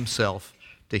entrusting himself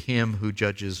to him who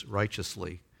judges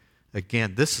righteously.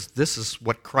 Again, this is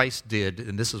what Christ did,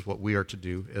 and this is what we are to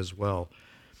do as well.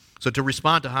 So to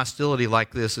respond to hostility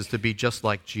like this is to be just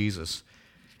like Jesus.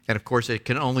 And of course, it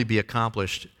can only be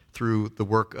accomplished through the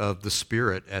work of the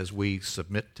Spirit as we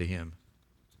submit to Him.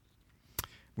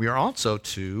 We are also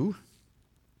to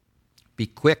be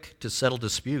quick to settle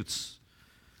disputes.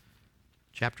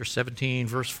 Chapter 17,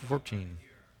 verse 14.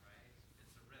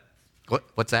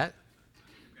 What's that?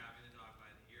 Grabbing the dog by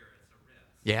the ear, it's a risk.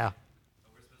 Yeah.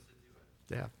 But we're supposed to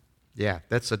do it. Yeah.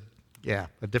 That's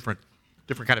a different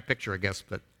kind of picture, I guess.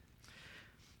 But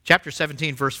chapter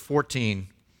 17, verse 14.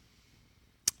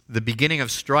 The beginning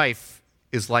of strife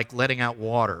is like letting out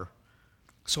water.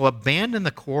 So abandon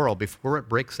the quarrel before it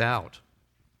breaks out.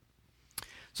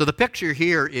 So the picture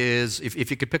here is,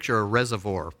 if you could picture a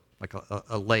reservoir, like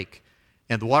a lake,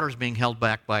 and the water is being held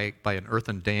back by an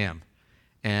earthen dam.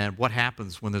 And what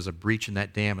happens when there's a breach in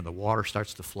that dam and the water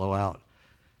starts to flow out?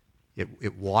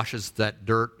 It washes that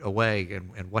dirt away,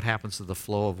 and what happens to the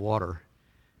flow of water?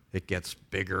 It gets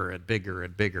bigger and bigger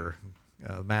and bigger.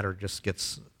 The matter just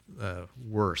gets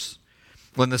worse.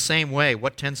 Well, in the same way,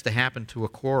 what tends to happen to a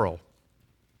quarrel?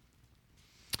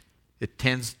 It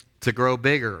tends to grow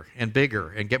bigger and bigger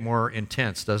and get more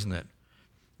intense, doesn't it?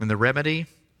 And the remedy?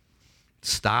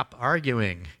 Stop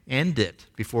arguing. End it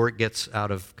before it gets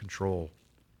out of control.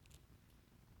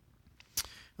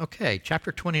 Okay,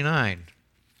 chapter 29,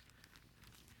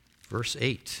 verse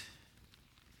 8.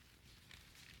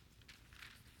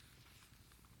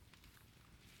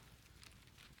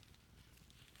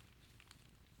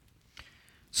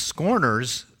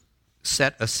 Scorners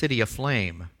set a city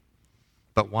aflame,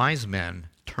 but wise men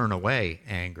turn away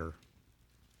anger.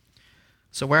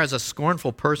 So whereas a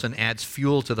scornful person adds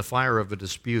fuel to the fire of a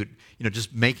dispute,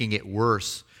 just making it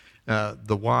worse,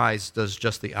 the wise does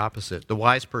just the opposite. The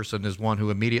wise person is one who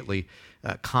immediately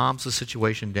calms the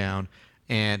situation down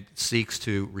and seeks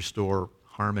to restore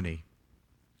harmony.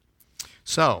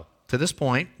 So, to this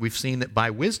point, we've seen that by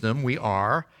wisdom we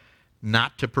are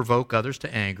not to provoke others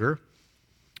to anger.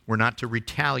 We're not to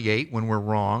retaliate when we're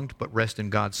wronged, but rest in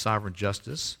God's sovereign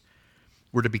justice.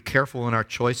 We're to be careful in our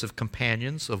choice of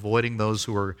companions, avoiding those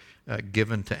who are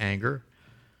given to anger.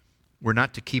 We're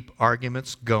not to keep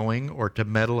arguments going or to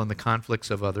meddle in the conflicts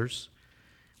of others.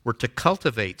 We're to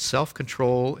cultivate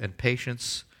self-control and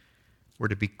patience. We're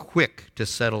to be quick to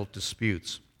settle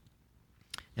disputes.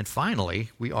 And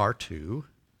finally, we are to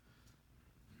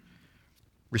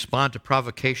respond to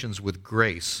provocations with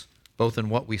grace, both in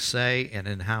what we say and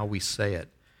in how we say it.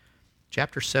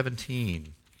 Chapter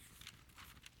 17.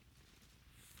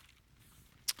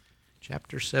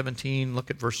 Chapter 17, look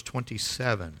at verse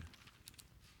 27.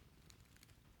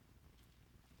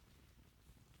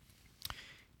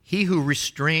 He who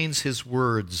restrains his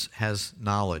words has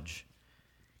knowledge,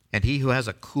 and he who has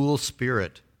a cool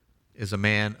spirit is a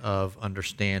man of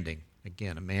understanding.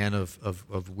 Again, a man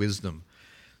of wisdom.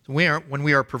 So when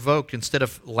we are provoked, instead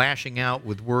of lashing out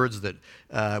with words that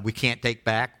we can't take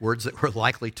back, words that we're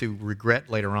likely to regret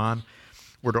later on,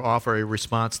 we're to offer a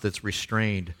response that's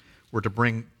restrained. We're to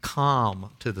bring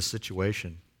calm to the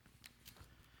situation.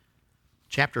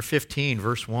 Chapter 15,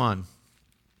 verse 1.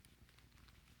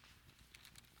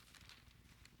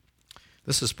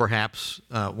 This is perhaps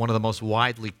one of the most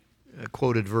widely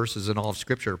quoted verses in all of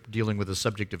Scripture dealing with the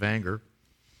subject of anger.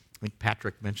 I think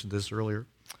Patrick mentioned this earlier.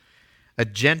 A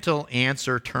gentle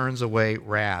answer turns away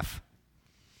wrath,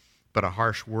 but a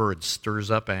harsh word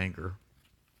stirs up anger.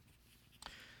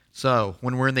 So,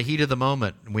 when we're in the heat of the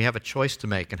moment, we have a choice to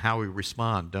make in how we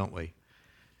respond, don't we?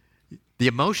 The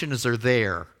emotions are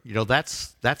there.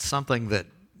 That's something that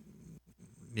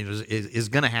is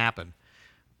going to happen.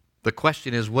 The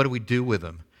question is, what do we do with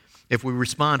them? If we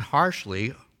respond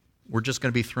harshly, we're just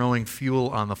going to be throwing fuel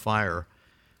on the fire.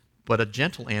 But a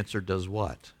gentle answer does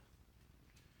what?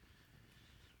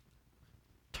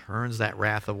 Turns that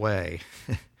wrath away.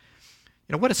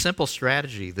 What a simple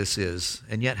strategy this is,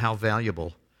 and yet how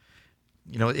valuable.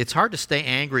 It's hard to stay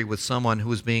angry with someone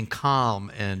who is being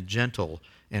calm and gentle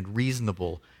and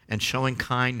reasonable and showing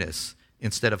kindness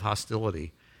instead of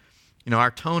hostility.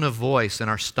 Our tone of voice and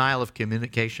our style of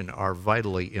communication are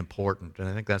vitally important, and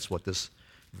I think that's what this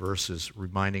verse is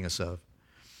reminding us of.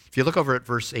 If you look over at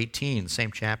verse 18,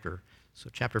 same chapter, so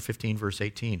chapter 15, verse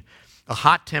 18, a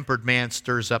hot-tempered man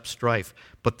stirs up strife,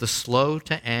 but the slow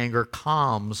to anger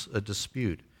calms a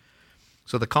dispute.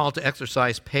 So the call to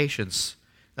exercise patience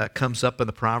comes up in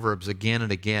the Proverbs again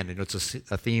and again, and it's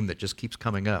a theme that just keeps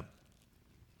coming up.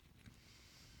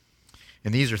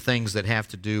 And these are things that have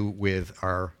to do with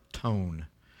our tone.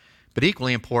 But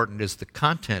equally important is the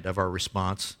content of our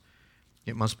response.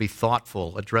 It must be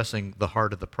thoughtful, addressing the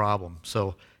heart of the problem.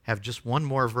 So have just one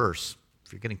more verse.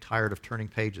 If you're getting tired of turning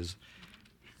pages,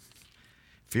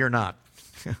 fear not.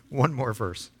 One more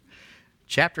verse.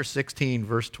 Chapter 16,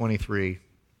 verse 23.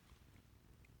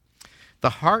 The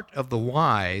heart of the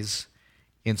wise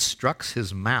instructs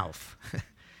his mouth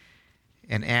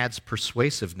and adds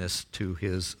persuasiveness to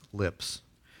his lips.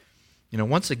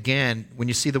 Once again, when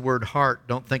you see the word heart,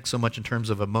 don't think so much in terms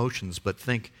of emotions, but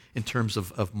think in terms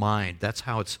of mind. That's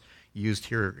how it's used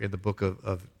here in the book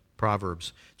of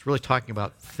Proverbs. It's really talking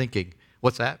about thinking.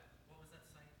 What's that? What was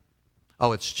that saying?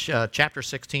 Oh, it's chapter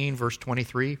 16, verse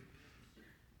 23.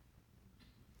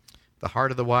 The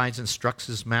heart of the wise instructs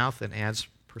his mouth and adds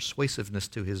persuasiveness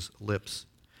to his lips.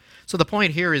 So the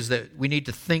point here is that we need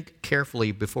to think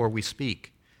carefully before we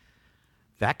speak.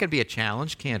 That can be a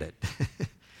challenge, can't it?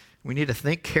 We need to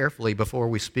think carefully before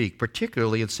we speak,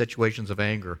 particularly in situations of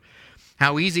anger.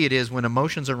 How easy it is when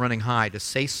emotions are running high to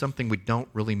say something we don't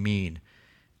really mean.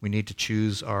 We need to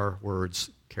choose our words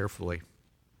carefully.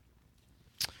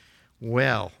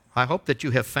 Well, I hope that you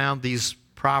have found these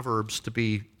proverbs to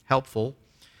be helpful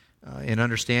in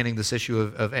understanding this issue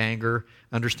of anger,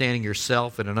 understanding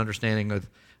yourself, and an understanding of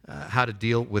how to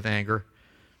deal with anger.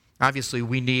 Obviously,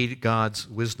 we need God's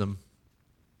wisdom.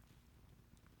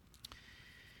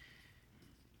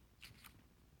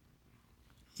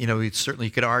 You know, certainly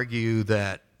you could argue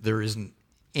that there isn't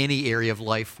any area of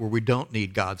life where we don't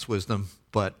need God's wisdom,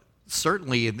 but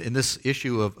certainly in this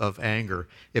issue of anger,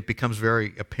 it becomes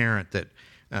very apparent that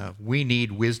we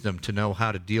need wisdom to know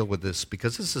how to deal with this,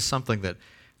 because this is something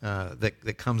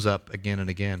that comes up again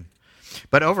and again.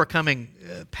 But overcoming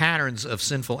patterns of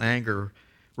sinful anger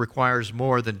requires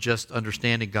more than just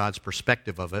understanding God's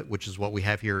perspective of it, which is what we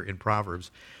have here in Proverbs.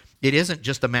 It isn't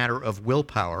just a matter of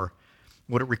willpower.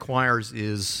 What it requires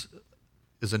is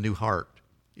a new heart.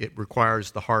 It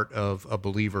requires the heart of a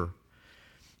believer.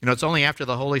 You know, it's only after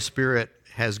the Holy Spirit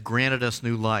has granted us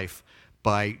new life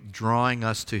by drawing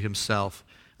us to Himself,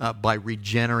 by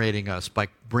regenerating us, by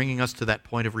bringing us to that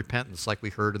point of repentance, like we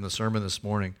heard in the sermon this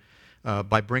morning,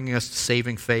 by bringing us to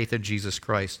saving faith in Jesus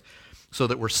Christ, so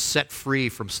that we're set free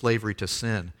from slavery to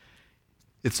sin.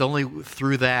 It's only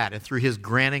through that and through His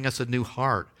granting us a new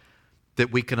heart that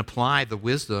we can apply the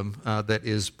wisdom that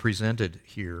is presented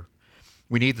here.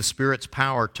 We need the Spirit's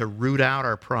power to root out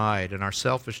our pride and our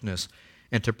selfishness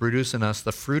and to produce in us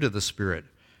the fruit of the Spirit.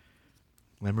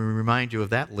 Let me remind you of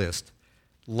that list: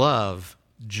 love,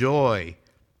 joy,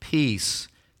 peace,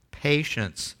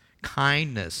 patience,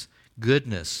 kindness,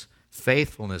 goodness,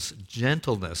 faithfulness,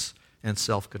 gentleness, and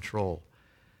self-control.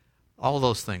 All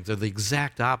those things are the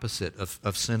exact opposite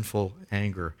of sinful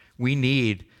anger. We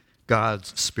need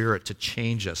God's Spirit to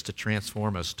change us, to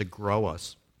transform us, to grow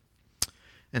us.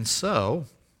 And so,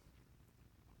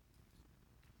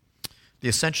 the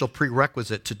essential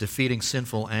prerequisite to defeating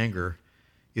sinful anger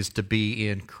is to be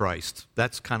in Christ.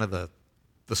 That's kind of the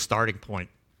starting point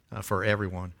for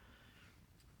everyone.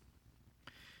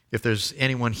 If there's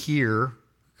anyone here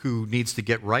who needs to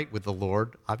get right with the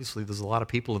Lord, obviously there's a lot of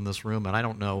people in this room, and I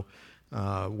don't know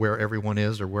where everyone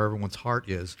is or where everyone's heart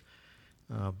is.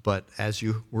 But as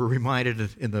you were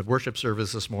reminded in the worship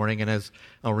service this morning, and as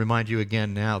I'll remind you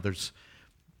again now, there's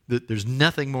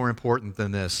nothing more important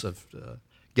than this, of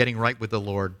getting right with the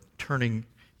Lord, turning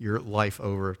your life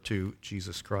over to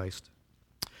Jesus Christ.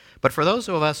 But for those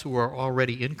of us who are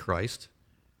already in Christ,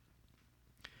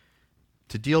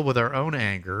 to deal with our own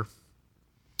anger,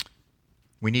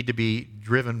 we need to be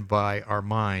driven by our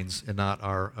minds and not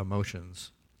our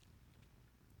emotions.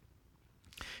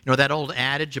 You know, that old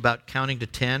adage about counting to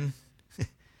 10,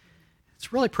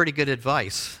 it's really pretty good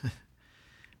advice.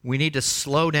 We need to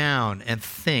slow down and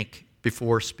think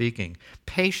before speaking.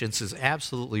 Patience is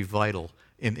absolutely vital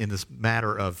in this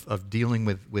matter of dealing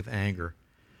with anger.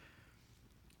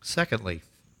 Secondly,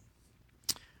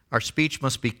 our speech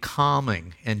must be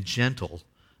calming and gentle,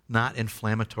 not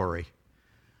inflammatory.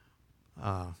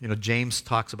 James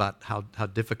talks about how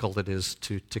difficult it is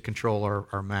to control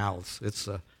our mouths.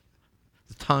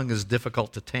 The tongue is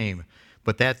difficult to tame,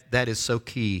 but that is so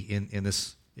key in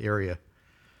this area.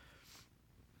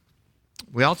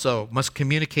 We also must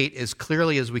communicate as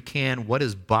clearly as we can what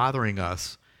is bothering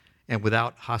us, and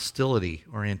without hostility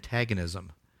or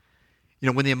antagonism. You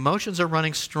know, when the emotions are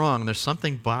running strong and there's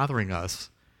something bothering us,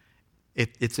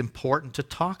 it's important to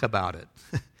talk about it.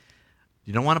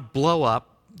 You don't want to blow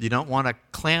up, you don't want to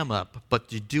clam up,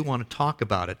 but you do want to talk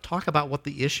about it. Talk about what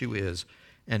the issue is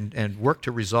and work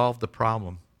to resolve the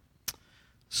problem.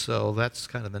 So that's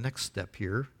kind of the next step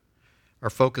here. Our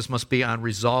focus must be on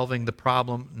resolving the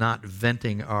problem, not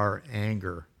venting our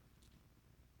anger.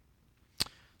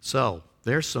 So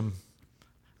there's some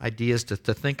ideas to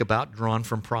think about drawn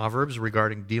from Proverbs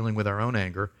regarding dealing with our own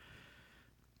anger.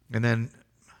 And then,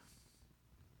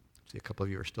 see, a couple of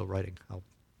you are still writing. I'll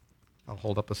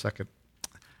hold up a second.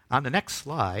 On the next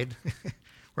slide,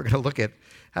 we're going to look at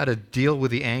how to deal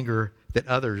with the anger that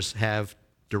others have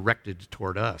directed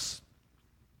toward us.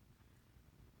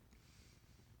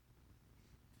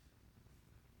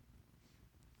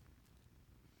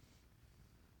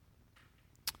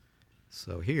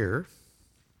 So here,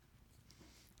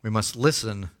 we must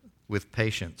listen with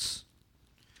patience.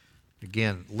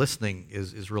 Again, listening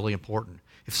is really important.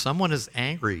 If someone is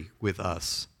angry with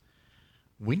us,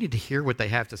 we need to hear what they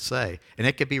have to say. And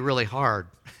it can be really hard,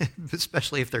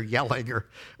 especially if they're yelling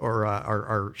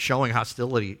or showing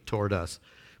hostility toward us.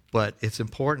 But it's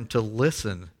important to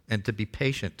listen and to be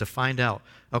patient, to find out,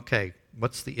 okay,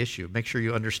 what's the issue? Make sure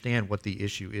you understand what the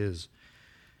issue is.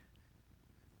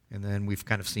 And And then we've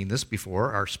kind of seen this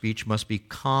before. Our speech must be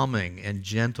calming and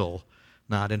gentle,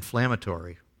 not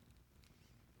inflammatory.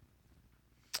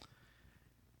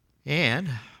 And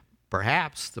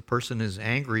perhaps the person is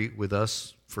angry with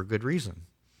us for good reason,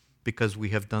 because we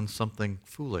have done something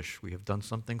foolish, we have done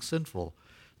something sinful,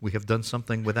 we have done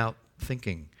something without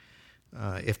thinking.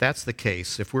 If that's the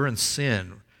case, if we're in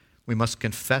sin, we must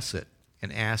confess it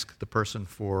and ask the person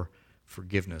for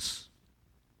forgiveness.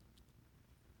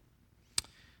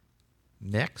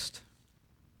 Next,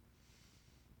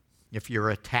 if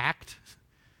you're attacked,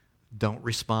 don't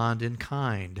respond in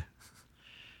kind.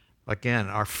 Again,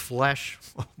 our flesh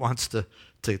wants to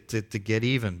get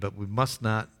even, but we must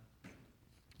not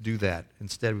do that.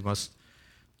 Instead, we must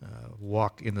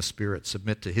walk in the Spirit,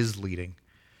 submit to His leading.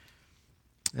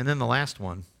 And then the last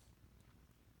one,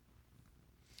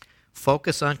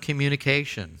 focus on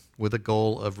communication with the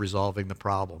goal of resolving the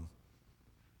problem.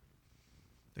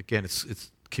 Again,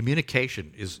 it's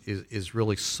communication is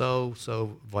really so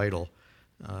vital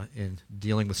in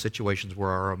dealing with situations where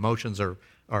our emotions are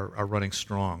running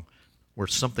strong, where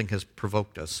something has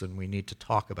provoked us and we need to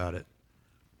talk about it.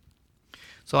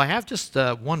 So I have just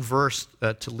one verse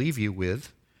to leave you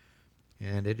with,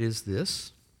 and it is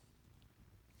this.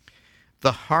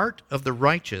 The heart of the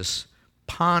righteous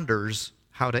ponders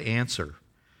how to answer.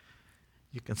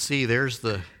 You can see there's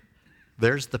the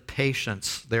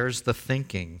patience, there's the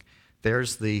thinking,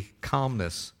 there's the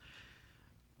calmness.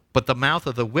 But the mouth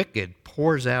of the wicked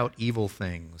pours out evil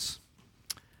things.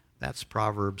 That's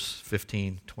Proverbs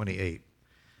 15:28.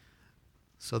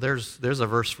 So there's a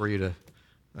verse for you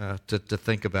to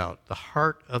think about. The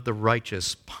heart of the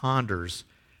righteous ponders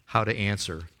how to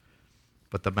answer,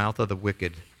 but the mouth of the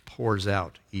wicked pours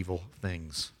out evil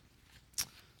things.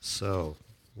 So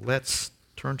let's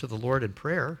turn to the Lord in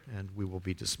prayer, and we will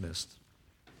be dismissed.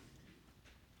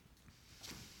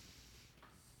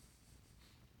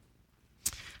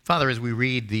 Father, as we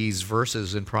read these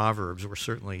verses in Proverbs, we're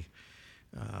certainly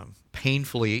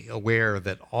painfully aware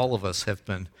that all of us have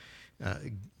been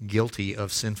guilty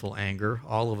of sinful anger.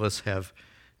 All of us have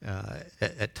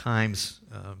at times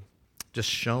just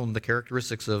shown the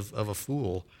characteristics of a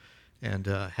fool and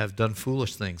have done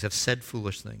foolish things, have said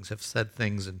foolish things, have said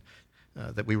things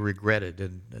that we regretted,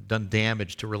 and done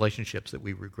damage to relationships that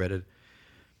we regretted.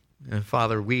 And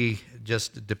Father, we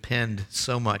just depend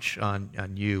so much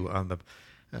on you, on the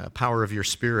power of your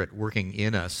Spirit working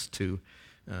in us to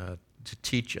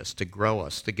teach us, to grow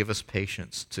us, to give us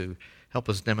patience, to help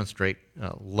us demonstrate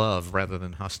love rather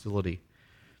than hostility.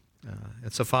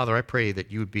 And so, Father, I pray that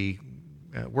you would be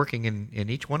working in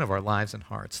each one of our lives and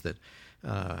hearts, that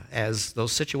as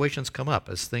those situations come up,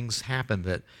 as things happen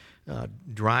that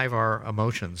drive our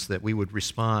emotions, that we would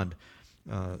respond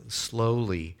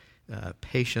slowly,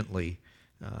 patiently,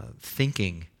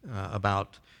 thinking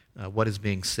about what is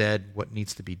being said, what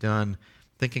needs to be done,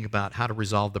 thinking about how to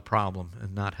resolve the problem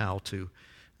and not how to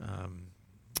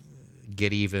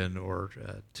get even or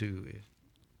to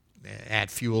add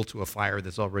fuel to a fire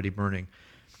that's already burning.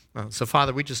 So,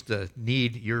 Father, we just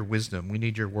need your wisdom. We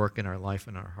need your work in our life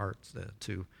and our hearts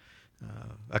to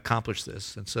accomplish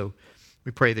this. And so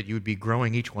we pray that you would be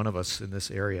growing each one of us in this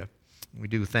area. We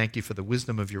do thank you for the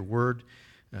wisdom of your word.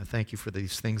 Thank you for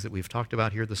these things that we've talked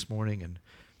about here this morning, and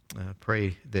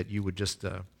pray that you would just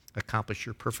accomplish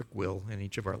your perfect will in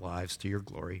each of our lives to your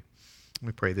glory.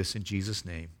 We pray this in Jesus'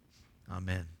 name.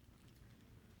 Amen.